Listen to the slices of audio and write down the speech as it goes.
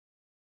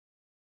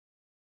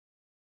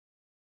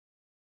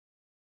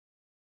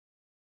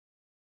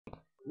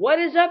What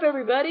is up,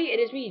 everybody? It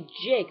is me,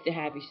 Jake the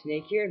Happy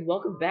Snake here, and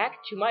welcome back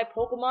to my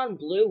Pokemon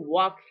Blue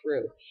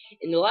walkthrough.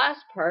 In the last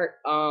part,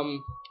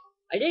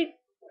 I did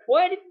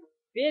quite a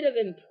bit of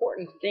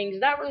important things.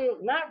 Not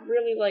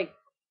really like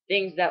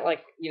things that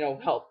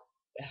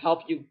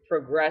help you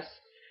progress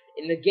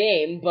in the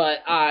game,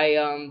 but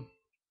I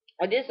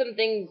did some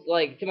things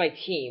like to my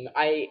team.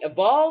 I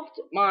evolved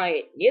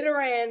my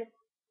Nidoran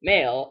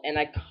male, and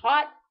I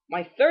caught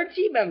my third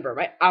team member.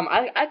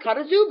 I caught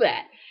a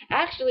Zubat.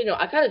 Actually, no,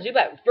 I caught a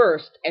Zubat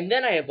first, and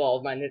then I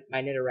evolved my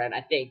Nidoran,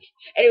 I think.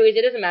 Anyways,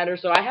 it doesn't matter.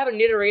 So I have a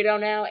Nidorino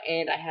now,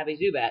 and I have a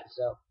Zubat.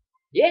 So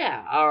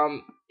yeah,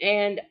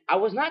 and I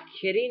was not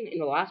kidding in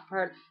the last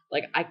part.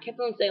 Like I kept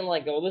on saying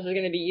like, oh, this is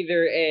gonna be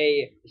either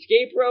a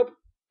escape rope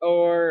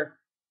or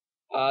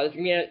this is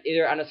gonna be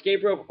either an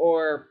escape rope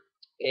or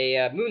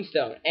a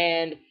moonstone.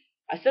 And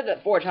I said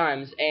that 4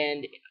 times,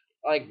 and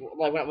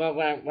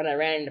when I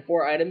ran into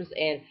 4 items,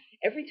 and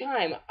every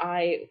time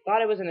I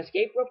thought it was an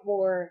escape rope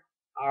or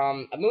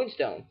a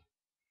moonstone.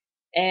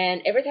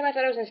 And every time I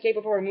thought it was an escape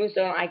rope or a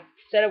moonstone, I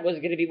said it was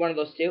gonna be one of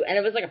those two, and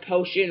it was like a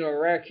potion or a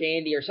rare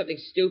candy or something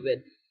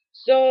stupid.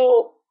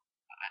 So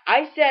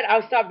I said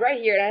I stopped right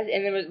here, and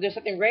there's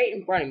something right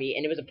in front of me,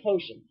 and it was a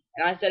potion.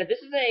 And I said, if this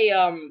is a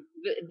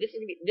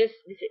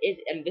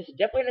this is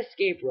definitely an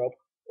escape rope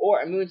or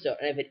a moonstone,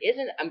 and if it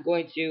isn't, I'm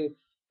going to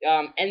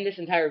end this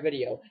entire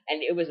video.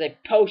 And it was a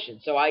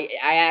potion, so I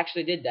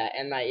actually did that.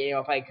 And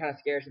if I kind of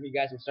scare some of you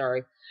guys, I'm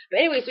sorry. But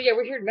anyway, so yeah,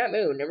 we're here at Mount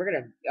Moon, and we're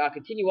gonna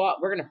continue off.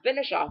 We're gonna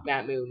finish off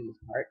Mount Moon in this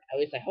part. At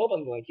least I hope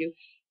I'm going to.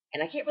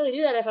 And I can't really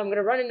do that if I'm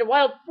gonna run into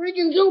wild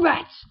freaking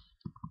Zubats.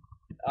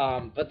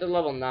 But they're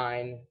level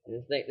 9.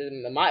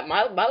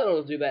 My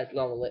little Zubat's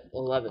level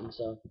 11,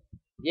 so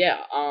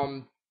yeah.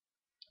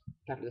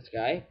 Talk to this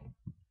guy.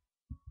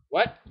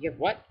 What? You have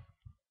what?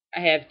 I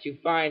have to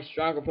find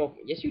stronger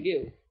Pokemon. Yes, you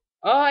do.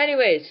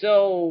 Anyway,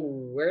 so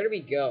where do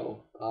we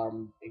go?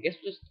 I guess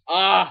just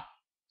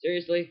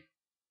seriously.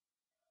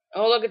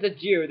 Oh, look at the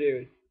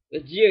Geodude. The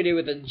Geodude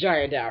with the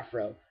giant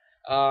afro.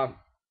 Um,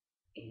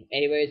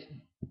 anyways,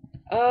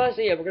 so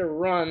yeah, we're gonna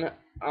run.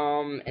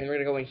 And we're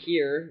gonna go in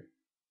here.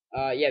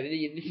 Yeah,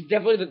 this is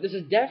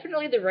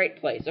definitely the right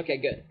place. Okay,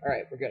 good. All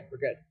right, we're good. We're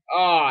good.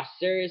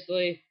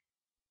 Seriously?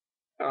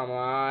 Come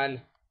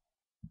on.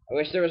 I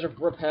wish there was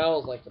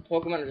repels. Like the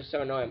Pokemon are just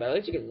so annoying, but at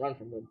least you can run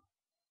from them.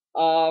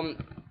 Um.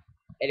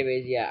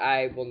 Anyways, yeah,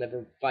 I will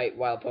never fight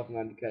wild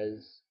Pokemon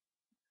because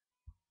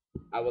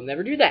I will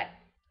never do that.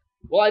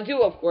 Well, I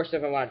do, of course,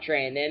 if I want to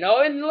train.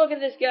 And look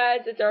at this, guys.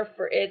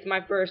 It's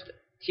my first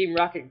Team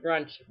Rocket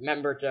Grunt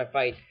member to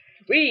fight.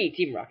 We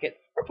Team Rocket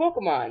are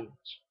Pokemon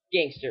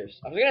gangsters.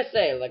 I was gonna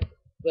say it looked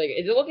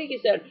like you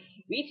said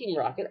we Team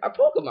Rocket are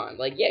Pokemon.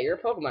 Like yeah, you're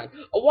a Pokemon.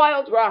 A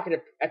wild rocket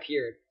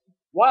appeared.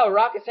 Wild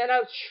rocket sent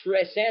out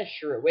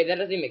Sandshrew. Wait, that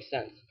doesn't even make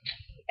sense.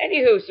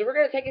 Anywho, so we're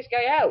gonna take this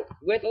guy out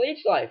with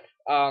Leech Life.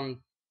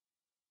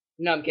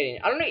 No, I'm kidding.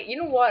 I don't know. You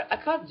know what? I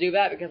caught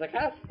Zubat because I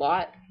kind of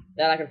thought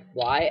that I could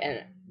fly,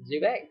 and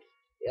Zubat,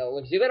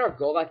 like Zubat or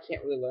Golbat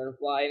can't really learn to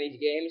fly in these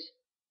games,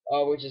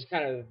 which is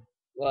kind of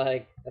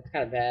that's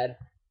kind of bad.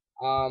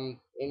 And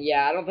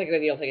yeah, I don't think I'm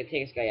gonna be able to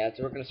take this guy out,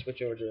 so we're gonna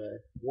switch over to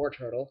War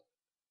Turtle.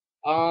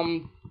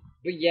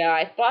 But yeah,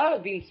 I thought I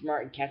was being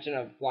smart and catching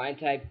a flying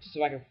type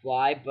so I can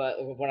fly, but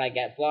when I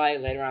get fly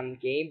later on in the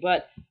game,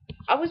 but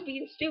I was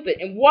being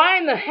stupid. And why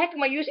in the heck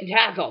am I using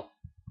Tackle?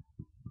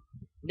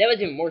 That was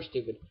even more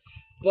stupid.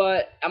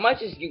 But I might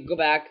just go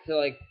back to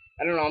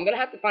I don't know. I'm gonna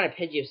have to find a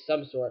Pidgey of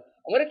some sort.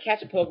 I'm gonna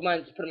catch a Pokemon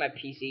and just put it in my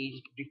PC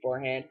just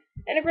beforehand,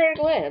 and I'm ready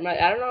to land.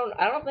 I don't know.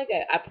 I don't think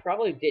I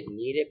probably didn't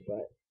need it,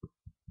 but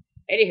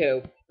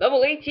anywho,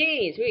 level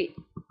 18, sweet.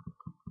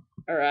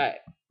 All right.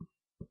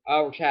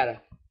 We're chatting.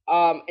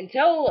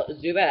 Until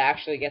Zubat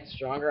actually gets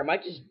stronger, I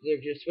might just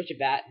switch it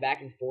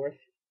back and forth.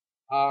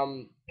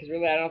 Because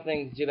really, I don't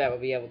think Zubat will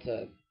be able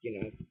to,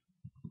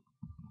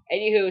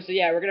 Anywho, so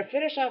yeah, we're gonna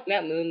finish off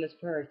Mount Moon this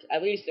part.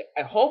 At least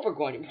I hope we're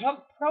going to.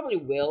 Probably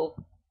will.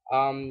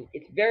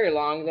 It's very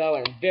long though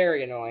and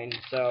very annoying.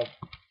 So,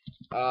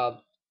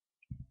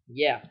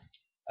 yeah.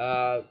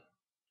 Uh,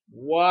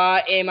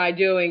 what am I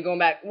doing? Going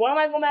back? What am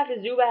I going back to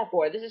Zubat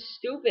for? This is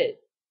stupid.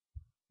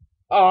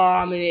 Oh,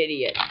 I'm an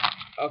idiot.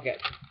 Okay.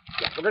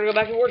 Yeah, we're gonna go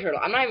back to War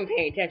Turtle. I'm not even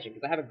paying attention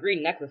because I have a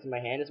green necklace in my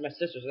hand. It's my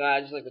sister's, and I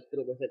just like to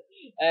fiddle with it.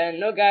 And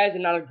no, guys,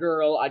 I'm not a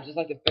girl. I just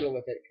like to fiddle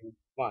with it because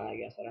it's fun, I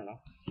guess. I don't know.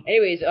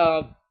 Anyways,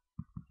 so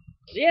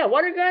yeah,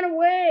 water gun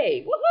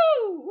away!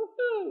 Woohoo!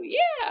 Woohoo!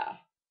 Yeah!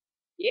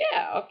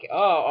 Yeah, okay.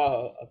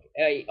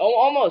 Okay.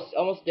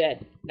 Almost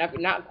dead.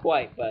 Not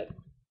quite, but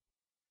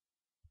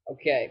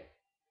okay.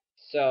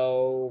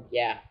 So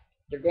yeah,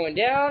 they're going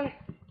down.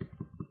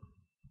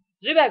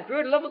 Zubat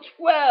grew to level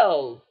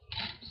 12.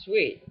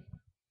 Sweet.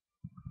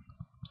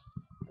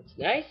 That's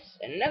nice.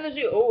 And another a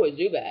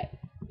Zubat.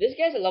 This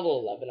guy's at level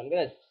 11. I'm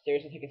gonna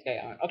seriously take this guy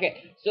on.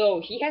 Okay, so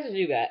he has a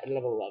Zubat at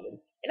level 11,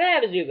 and I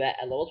have a Zubat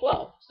at level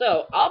 12.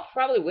 So I'll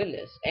probably win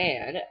this,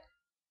 and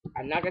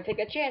I'm not gonna take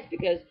that chance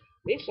because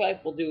Leech Life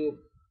will do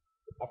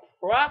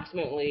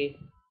approximately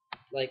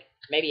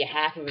maybe a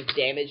half of his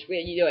damage.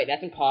 Wait,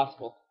 that's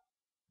impossible.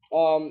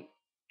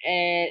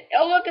 And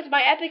oh look, it's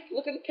my epic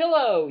looking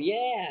pillow.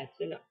 Yeah, it's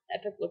an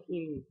epic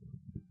looking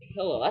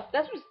pillow.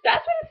 That's what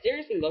it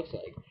seriously looks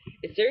like.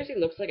 It seriously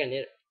looks like a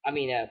knit. I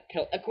mean,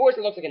 of course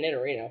it looks like a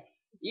Nidorino.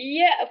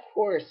 Yeah, of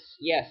course.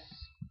 Yes,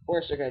 of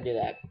course they're gonna do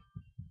that.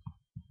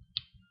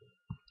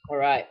 All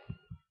right.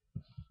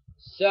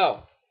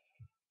 So,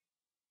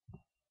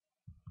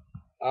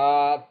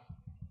 uh,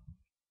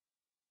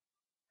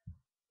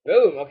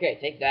 boom. Okay,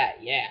 take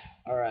that. Yeah.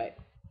 All right.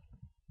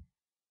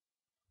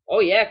 Oh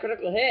yeah,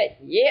 critical hit.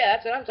 Yeah,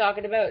 that's what I'm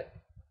talking about.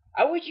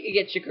 I wish you could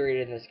get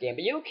Chikorita in this game,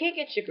 but you can't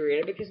get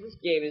Chikorita because this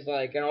game is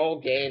like an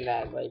old game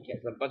that like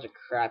has a bunch of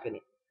crap in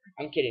it.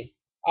 I'm kidding.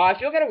 I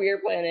feel kind of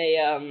weird playing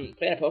a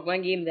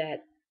Pokemon game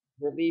that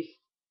released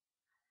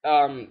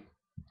um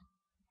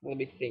let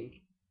me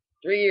think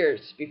 3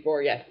 years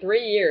before, yeah,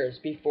 3 years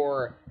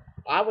before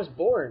I was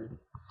born.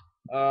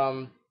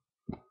 Um,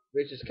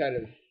 which is kind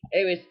of.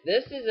 Anyways,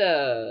 this is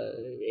a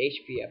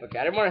HP epic.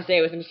 I didn't want to say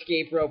it was an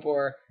escape rope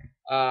or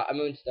a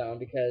moonstone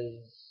because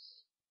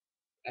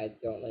I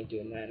don't like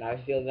doing that. And I have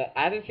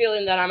a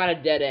feeling that I'm at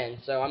a dead end,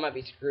 so I might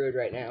be screwed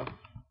right now.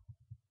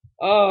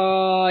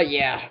 Oh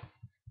yeah,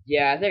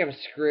 yeah, I think I'm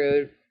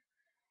screwed.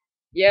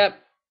 Yep.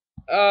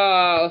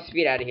 Oh, let's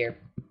speed out of here.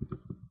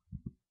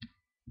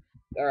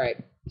 All right,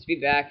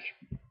 speed back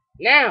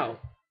now.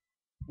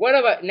 What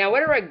about now?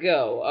 Where do I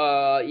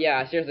go?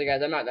 Yeah, seriously,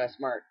 guys, I'm not that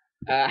smart.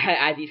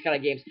 At these kind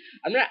of games,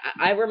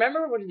 I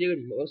remember what to do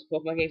in most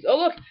Pokemon games. Oh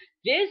look,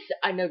 this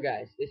I know,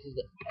 guys. This is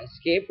an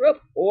escape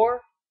rope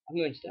or a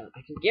moonstone.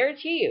 I can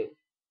guarantee you.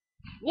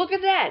 Look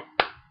at that.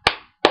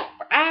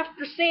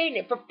 After saying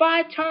it for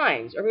 5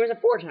 times, or was it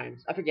 4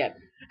 times? I forget.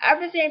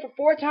 After saying it for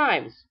 4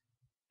 times,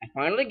 I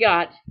finally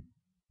got.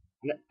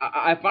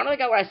 I finally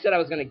got what I said I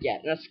was gonna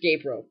get, an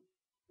escape rope.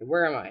 And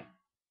where am I?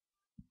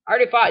 I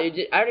already fought.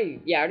 Yeah,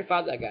 I already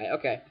fought that guy.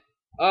 Okay.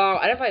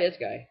 I didn't fight this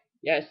guy.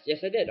 Yes,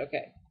 I did.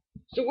 Okay.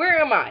 So where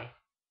am I?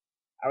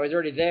 I was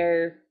already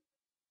there.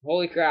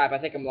 Holy crap! I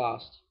think I'm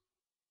lost.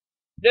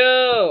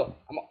 No,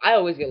 I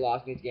always get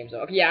lost in these games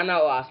though. Okay, yeah, I'm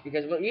not lost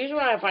because usually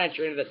when I find a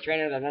trainer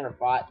that I've never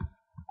fought,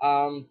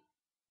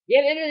 yeah,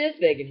 it is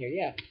big in here.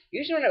 Yeah,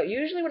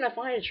 usually when I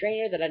find a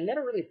trainer that I've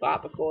never really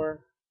fought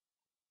before,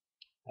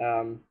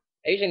 I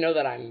usually know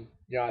that I'm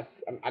not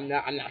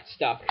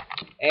stuck,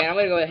 and I'm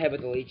gonna go ahead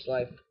with the Leech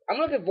Life. I'm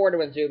looking forward to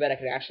when Zubat I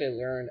can actually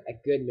learn a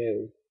good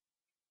move.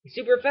 It's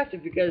super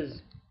effective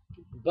because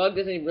Bug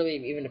doesn't really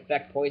even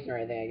affect poison or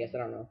anything. I guess I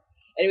don't know.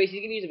 Anyways,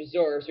 he's gonna use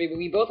Absorb. So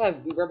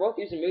we're both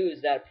using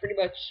moves that pretty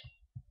much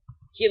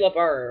heal up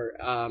our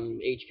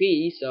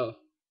HP. So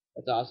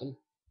that's awesome.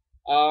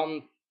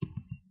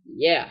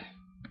 Yeah.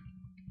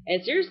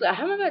 And seriously,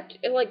 how am I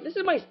like this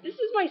is my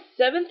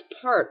 7th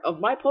part of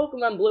my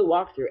Pokemon Blue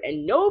walkthrough,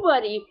 and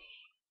nobody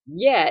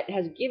yet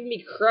has given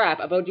me crap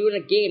about doing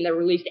a game that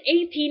released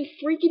 18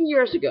 freaking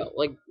years ago.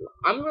 Like,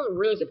 I'm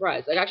really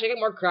surprised. Like, actually, I got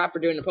more crap for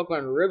doing the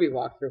Pokemon Ruby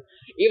walkthrough,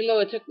 even though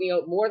it took me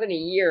more than a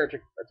year to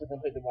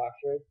complete the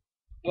walkthrough.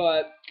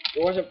 But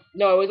it wasn't.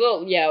 No, it was a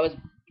little. Yeah, it was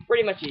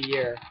pretty much a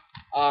year.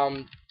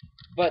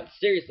 But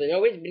seriously,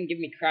 nobody's been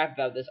giving me crap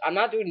about this. I'm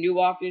not doing new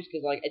walkthroughs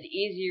because like it's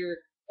easier.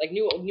 Like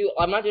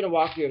I'm not doing a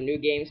walkthrough of new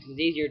games because it's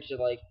easier to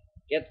like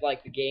get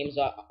like the games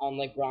on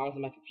like ROMs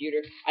on my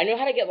computer. I know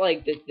how to get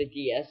like the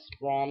DS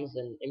ROMs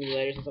and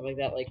emulators and stuff like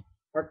that, like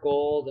Heart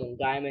Gold and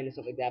Diamond and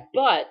stuff like that.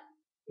 But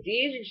it's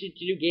easier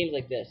to do games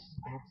like this,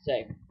 I have to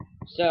say.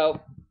 So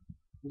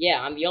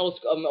yeah, I'm an old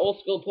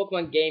school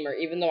Pokemon gamer,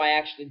 even though I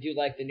actually do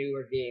like the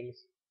newer games.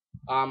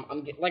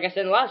 Like I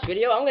said in the last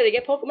video, I'm gonna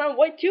get Pokemon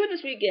White 2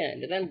 this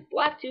weekend, and then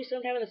Black 2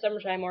 sometime in the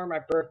summertime or my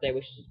birthday,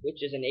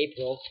 which is in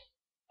April.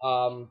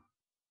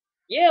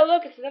 Yeah,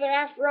 look, it's another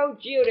Afro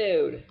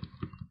Geodude.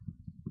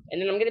 And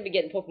then I'm gonna be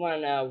getting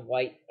Pokemon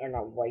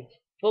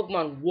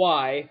Pokemon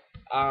Y,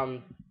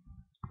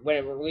 when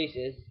it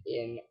releases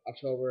in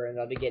October, and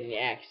I'll be getting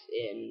X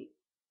in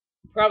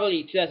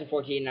probably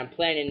 2014. And I'm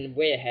planning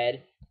way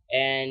ahead.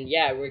 And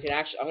yeah, I'm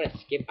gonna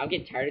skip. I'm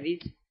getting tired of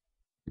these.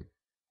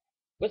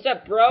 What's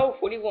up, bro?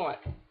 What do you want?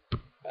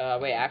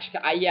 Wait, actually,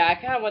 I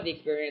kind of want the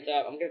experience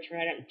up. I'm gonna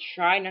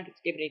try not to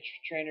skip any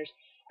trainers.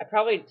 I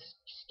probably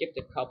skipped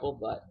a couple,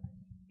 but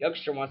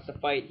Youngster wants to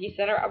fight. He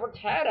said our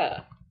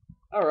Rattata.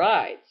 All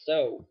right,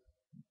 so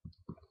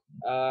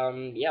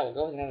yeah, we'll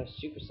go with another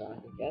Super Sonic,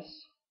 I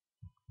guess.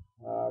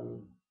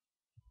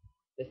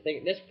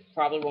 This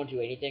probably won't do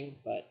anything,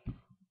 but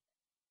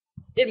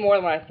did more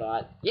than what I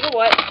thought. You know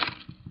what?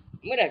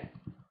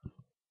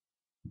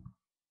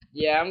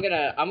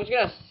 I'm just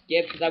gonna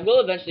skip because I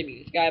will eventually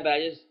beat this guy, but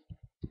I just,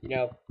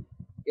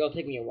 it'll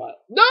take me a while.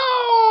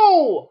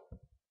 No!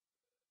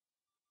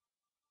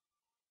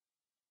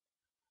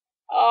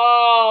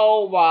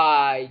 Oh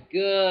my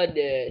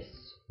goodness.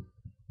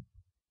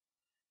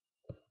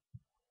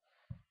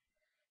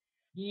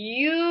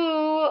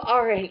 You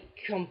are a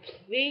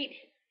complete.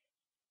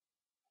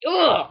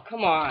 Ugh,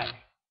 come on.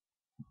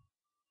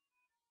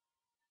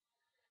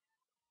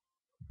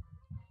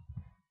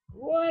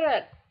 What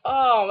a.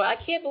 Oh, I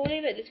can't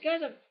believe it. This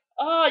guy's a.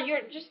 Oh,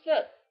 you're just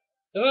a.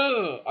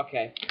 Ugh,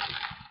 okay.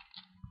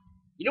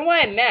 You know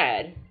why I'm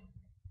mad?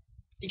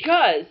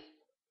 Because,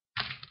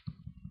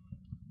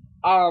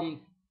 I'll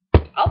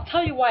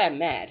tell you why I'm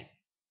mad.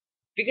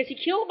 Because he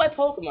killed my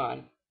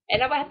Pokemon, and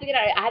now I have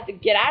to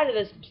get out of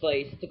this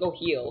place to go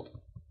heal.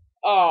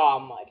 Oh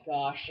my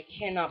gosh, I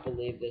cannot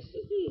believe this.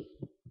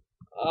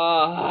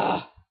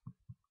 Oh,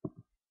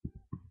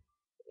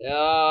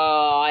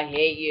 I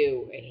hate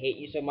you. I hate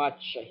you so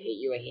much. I hate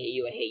you, I hate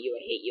you, I hate you,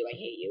 I hate you, I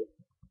hate you.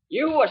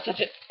 You are such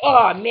a...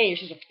 Oh man, you're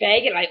such a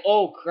faggot.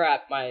 Oh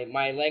crap, my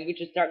language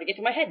is starting to get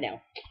to my head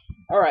now.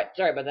 Alright,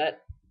 sorry about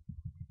that.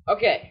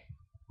 Okay,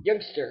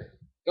 youngster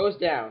goes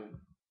down.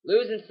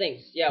 Lose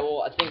instincts. Yeah,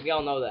 well, I think we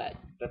all know that,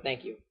 but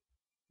thank you.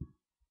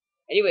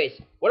 Anyways,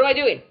 what am I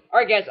doing?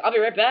 Alright guys, I'll be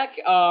right back,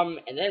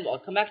 and then we'll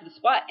come back to the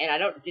spot, and I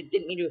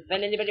didn't mean to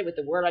offend anybody with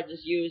the word I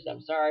just used,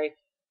 I'm sorry.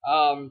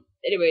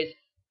 Anyways,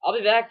 I'll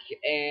be back,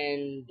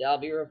 and I'll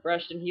be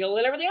refreshed and healed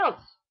and everything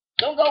else.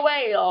 Don't go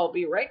away, I'll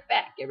be right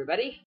back,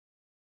 everybody.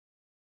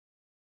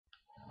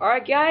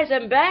 Alright guys,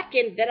 I'm back,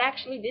 and that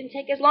actually didn't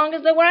take as long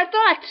as what I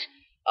thought.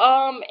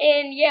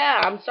 And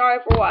yeah, I'm sorry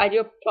for what I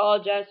do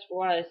apologize for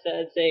what I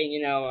said,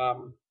 saying,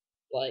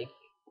 like,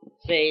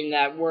 saying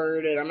that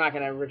word, and I'm not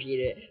gonna repeat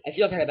it. I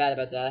feel kind of bad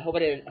about that. I hope I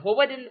didn't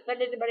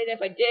offend anybody, and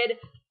if I did,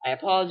 I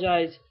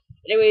apologize.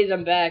 Anyways,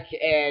 I'm back,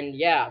 and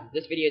yeah,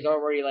 this video is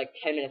already like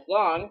 10 minutes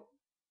long.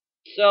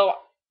 So,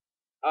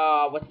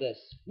 what's this?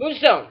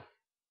 Moonstone!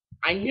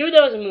 I knew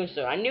that was a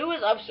moonstone. I knew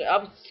it was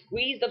up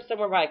squeezed up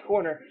somewhere by a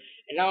corner,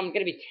 and now I'm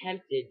gonna be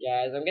tempted,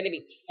 guys. I'm gonna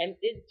be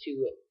tempted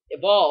to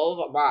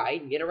evolve my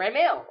Nidoran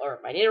male, or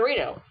my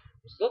Nidorino.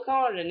 I'm still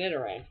calling it a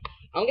Nidoran.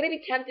 I'm gonna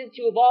be tempted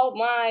to evolve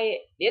my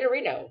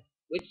Nidorino,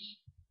 which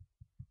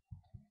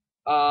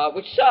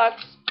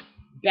sucks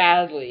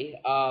badly.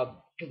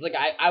 Cause like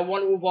I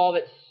want to evolve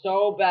it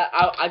so bad.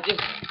 I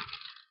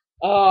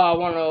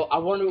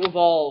want to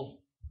evolve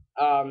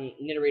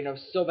Nidorino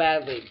so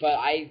badly, but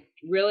I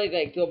really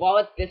like to evolve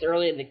it this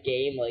early in the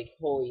game. Like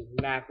holy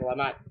mackerel, I'm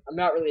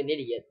not really an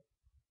idiot.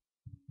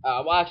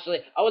 Well, actually,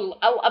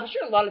 I'm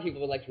sure a lot of people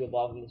would like to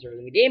evolve in this early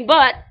in the game,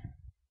 but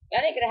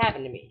that ain't gonna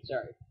happen to me.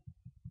 Sorry.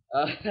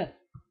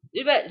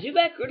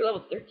 Zubat grew to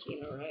level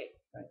 13. All right,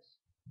 nice.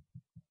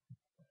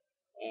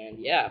 And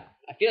yeah,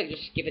 I feel like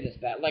just skipping this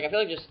battle. Like I feel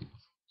like just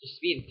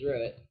speeding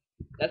through it.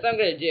 That's what I'm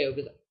gonna do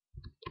because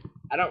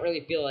I don't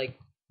really feel like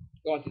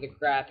going through the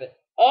crap.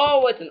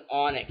 Oh, it's an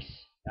Onix.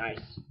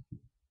 Nice.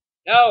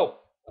 No,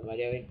 what am I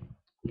doing?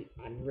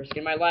 I'm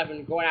risking my life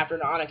and going after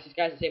an Onix. This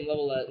guy's the same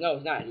level as... No,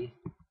 he's not. I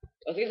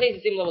was gonna say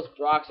he's the same level as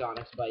Brock's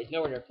Onix, but he's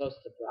nowhere near close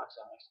to Brock's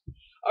Onix.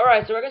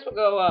 Alright, so I guess we'll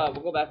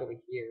go back over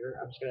here.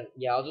 I'm just gonna,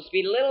 yeah, I'll just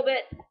speed a little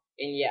bit,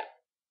 and yeah.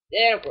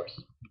 And of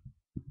course.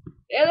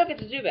 Yeah, look,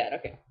 it's a Zubat,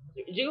 okay.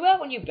 Zubat,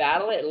 when you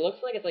battle it, it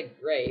looks like it's like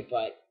gray,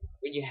 but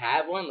when you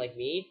have one, like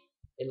me,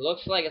 it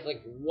looks like it's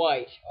like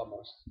white,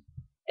 almost.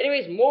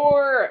 Anyways,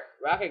 more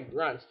Rocket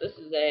Grunts. This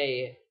is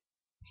a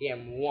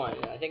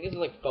PM1. I think this is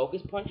like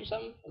Focus Punch or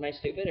something. Am I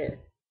stupid? Or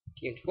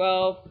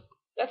PM12.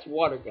 That's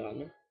Water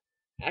Gun.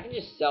 I can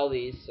just sell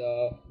these,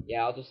 so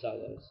yeah, I'll just sell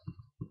those.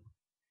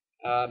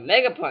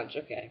 Mega Punch,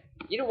 okay.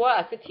 You know what?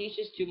 I could teach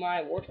this to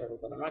my Wartortle,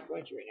 but I'm not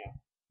going to right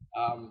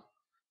now.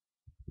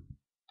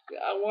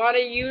 I want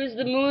to use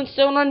the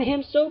Moonstone on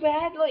him so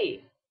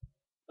badly,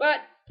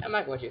 but I'm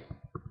not going to.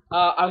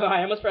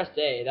 I almost pressed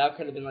A. That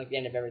could have been like the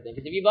end of everything.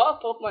 Because if you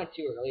evolve Pokemon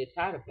too early, it's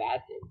kind of a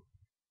bad thing.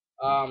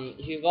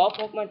 If you evolve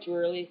Pokemon too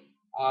early,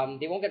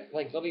 they won't get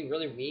like they'll be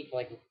really weak.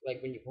 Like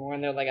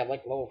when they're like at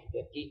like level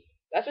 50.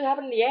 That's what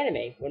happened in the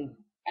anime when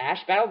Ash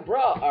battled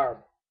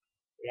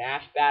when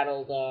Ash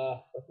battled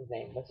what's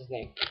his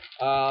name?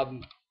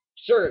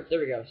 Surge. There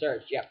we go.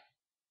 Surge. Yep.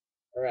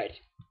 All right.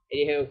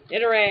 Anywho,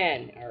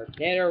 Nidoran or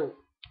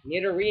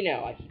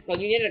Nidorino. I called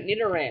you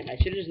Nidoran. I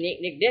should have just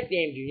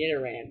nicknamed you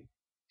Nidoran.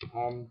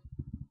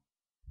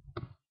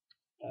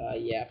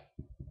 Yeah.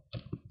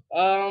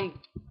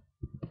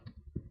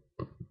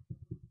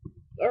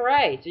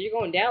 Alright, so you're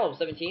going down level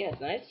 17,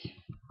 that's nice.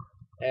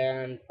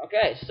 And,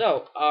 okay,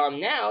 so,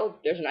 now,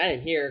 there's an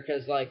item here,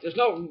 because, like, this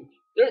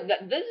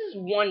is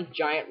one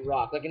giant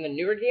rock. Like, in the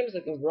newer games,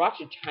 like, the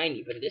rocks are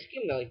tiny, but in this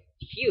game, they're, like,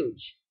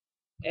 huge.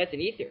 That's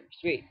an ether.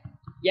 Sweet.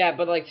 Yeah,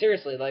 but, like,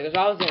 seriously, like, there's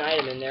always an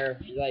item in there.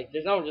 Like,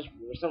 there's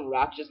some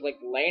rock just, like,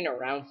 laying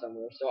around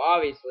somewhere. So,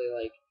 obviously,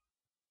 like,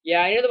 yeah,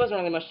 I know there wasn't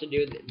really much to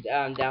do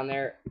down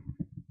there.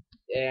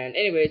 And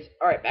anyways,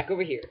 alright, back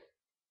over here.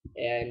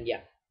 And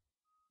yeah.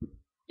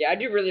 Yeah, I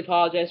do really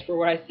apologize for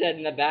what I said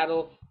in the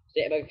battle.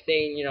 Like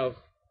saying,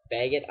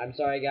 faggot. I'm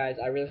sorry, guys.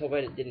 I really hope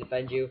I didn't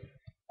offend you.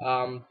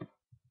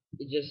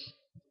 It just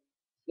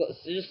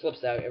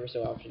slips out every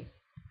so often.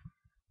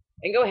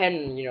 And go ahead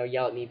and,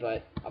 yell at me,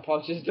 but I'll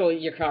probably just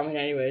delete your comment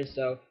anyways,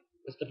 so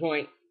what's the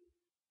point?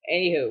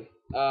 Anywho,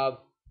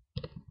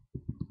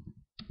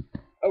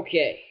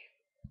 okay.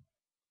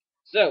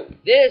 So,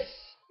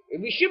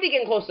 we should be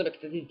getting close to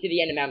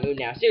the end of Mount Moon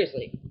now.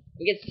 Seriously,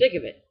 we get sick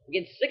of it. We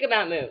get sick of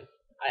Mount Moon.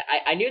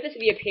 I knew this would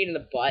be a pain in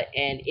the butt,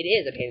 and it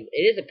is a pain.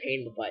 It is a pain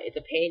in the butt. It's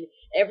a pain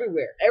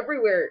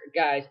everywhere,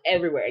 guys,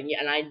 everywhere,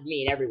 and I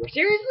mean everywhere.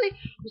 Seriously,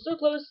 I'm so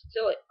close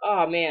to like,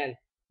 oh man,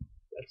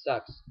 that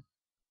sucks.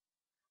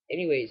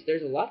 anyways,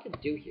 there's a lot to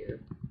do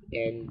here,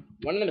 and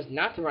one of them is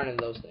not to run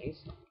into those things.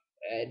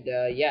 And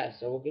yeah,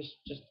 so we'll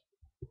just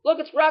look,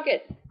 it's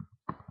Rocket.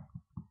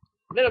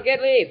 Little kid,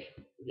 leave.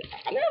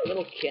 I'm not a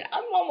little kid.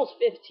 I'm almost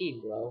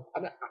 15, bro.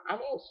 I'm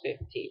almost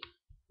 15.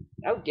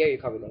 How dare you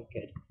call me little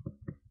kid?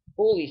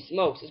 Holy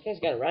smokes, this guy's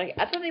got Eradicate.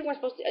 I thought they weren't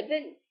supposed to.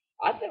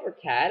 I thought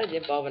Rattata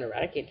didn't evolve an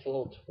Eradicate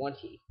until level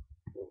 20.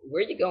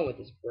 Where are you going with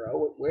this,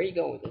 bro? Where are you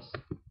going with this?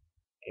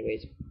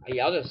 Anyways,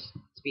 yeah, I'll just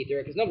speed through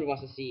it because nobody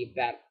wants to see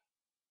that.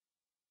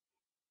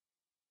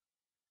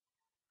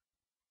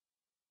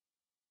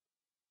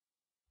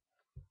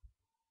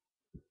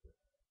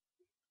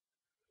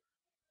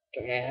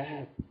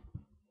 Okay.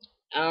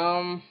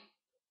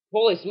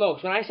 Holy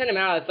smokes! When I sent him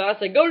out, I thought I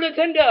said, "Go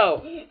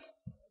Nintendo."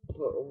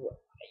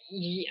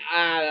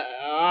 Yeah,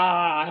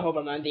 I hope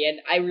I'm at the end.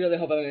 I really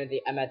hope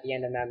I'm at the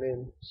end of Mount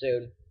Moon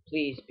soon.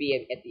 Please be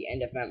at the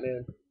end of Mount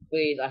Moon.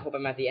 Please, I hope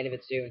I'm at the end of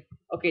it soon.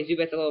 Okay,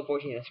 Zubat's at level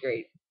 14. That's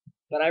great.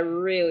 But I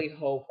really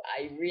hope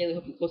I'm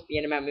close to the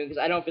end of Mount Moon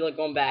because I don't feel like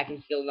going back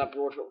and filling up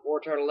War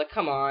Turtle. Like,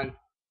 come on.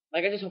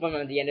 Like, I just hope I'm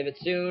at the end of it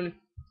soon.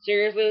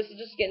 Seriously, this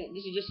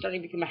is just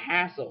starting to become a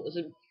hassle.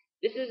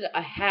 This is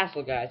a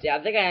hassle, guys. Yeah,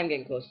 I think I am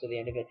getting close to the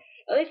end of it.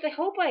 At least I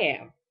hope I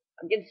am.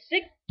 I'm getting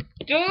sick.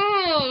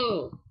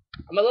 Dude!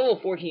 I'm at level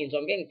 14, so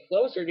I'm getting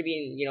closer to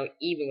being,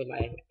 even with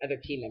my other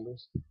team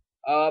members.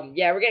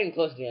 Yeah, we're getting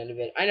close to the end of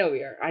it. I know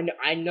we are.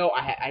 I know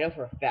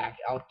for a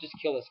fact. I'll just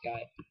kill this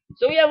guy.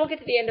 So yeah, we'll get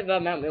to the end of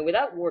Mount Moon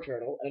without War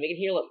Turtle, and we can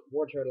heal up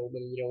War Turtle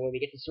when we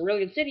get to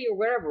Cerulean City or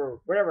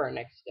wherever our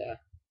next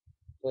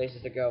place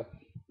is to go.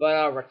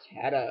 But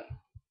Rattata,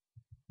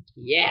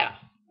 yeah.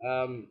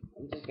 I'm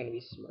just gonna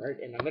be smart,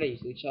 and I'm gonna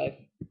use Leech Life.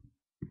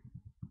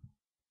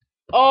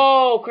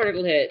 Oh,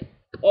 critical hit.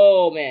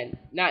 Oh man,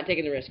 not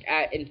taking the risk.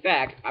 In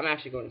fact, I'm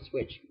actually going to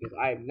switch because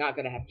I'm not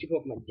gonna have two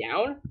Pokemon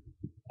down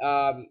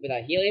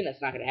without healing.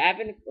 That's not gonna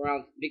happen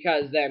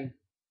because then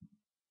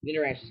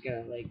Nidorino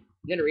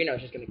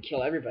is just gonna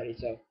kill everybody.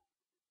 So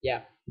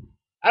yeah,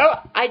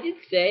 I did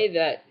say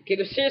that. Okay,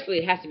 there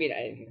seriously has to be an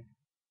item here.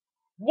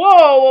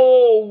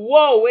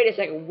 Whoa! Wait a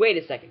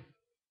second.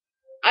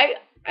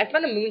 I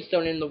found a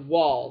moonstone in the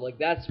wall. Like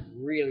that's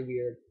really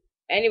weird.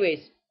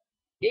 Anyways,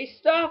 hey,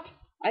 stop!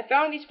 I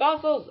found these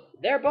fossils.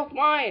 They're both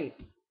mine.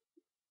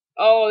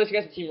 Oh, this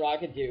guy's a Team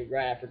Rocket dude.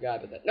 Right, I forgot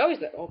about that. No, he's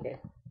not. Okay.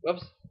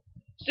 Whoops.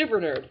 Super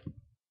nerd.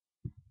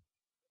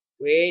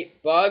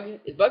 Wait, Bug?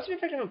 Is Bug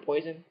effective on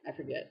poison? I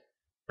forget.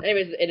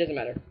 Anyways, it doesn't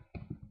matter.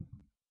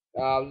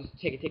 I'll just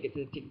take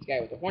this guy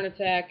with a horn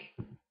attack.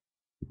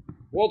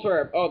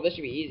 Voltorb. Oh, this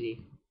should be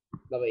easy.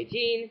 Level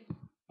 18.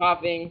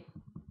 Popping.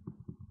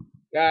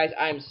 Guys,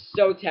 I'm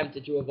so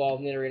tempted to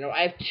evolve Nidorino.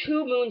 I have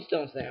 2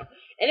 Moonstones now.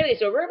 Anyway,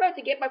 so we're about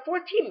to get my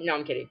 14th. No,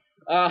 I'm kidding.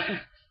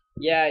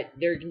 Yeah,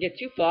 there can get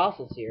 2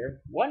 fossils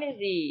here. One is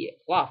the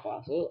Claw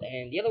fossil,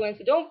 and the other one's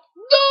the Don't.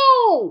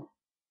 No!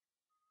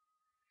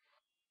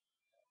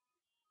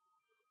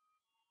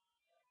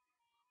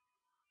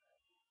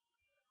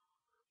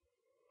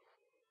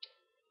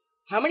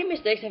 How many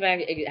mistakes have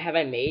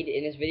I made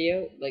in this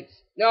video? Like,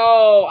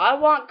 no, I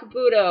want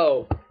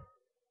Kabuto.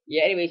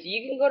 Yeah. Anyway, so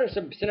you can go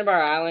to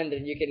Cinnabar Island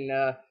and you can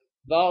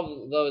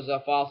evolve those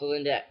fossils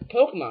into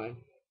Pokemon,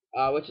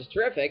 which is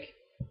terrific.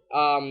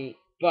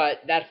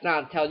 But that's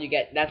not until you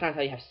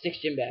have 6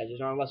 gym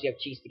badges, or unless you have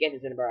cheats to get to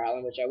Cinnabar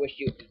Island, which I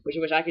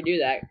wish I could do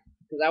that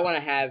because I want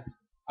to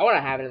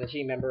have it as a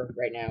team member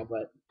right now.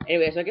 But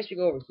anyway, so I guess we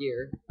go over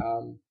here.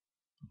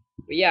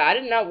 But yeah, I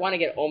did not want to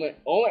get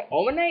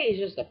Omanite is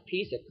just a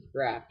piece of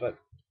crap, but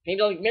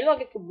maybe I'll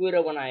get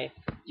Kabuto when I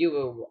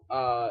do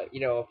a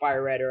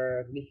Fire Red or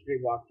a Leaf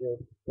Green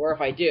walkthrough, or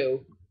if I do,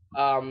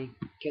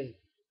 because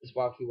this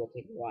walkthrough will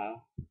take a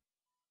while.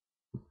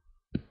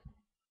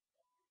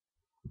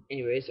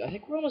 Anyways, I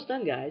think we're almost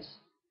done, guys.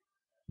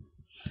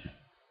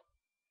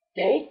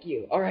 Thank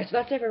you. Alright, so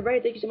that's it, everybody.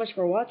 Thank you so much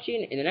for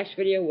watching. In the next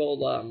video,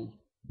 we'll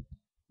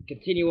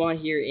continue on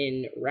here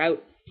in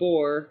Route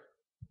 4,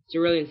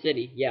 Cerulean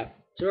City. Yeah.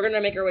 So we're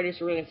gonna make our way to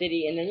Cerulean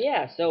City, and then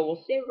yeah. So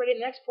we'll see everybody in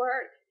the next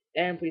part.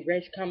 And please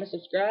rate, comment,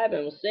 subscribe,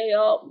 and we'll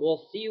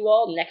see you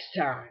all next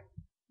time.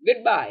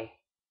 Goodbye.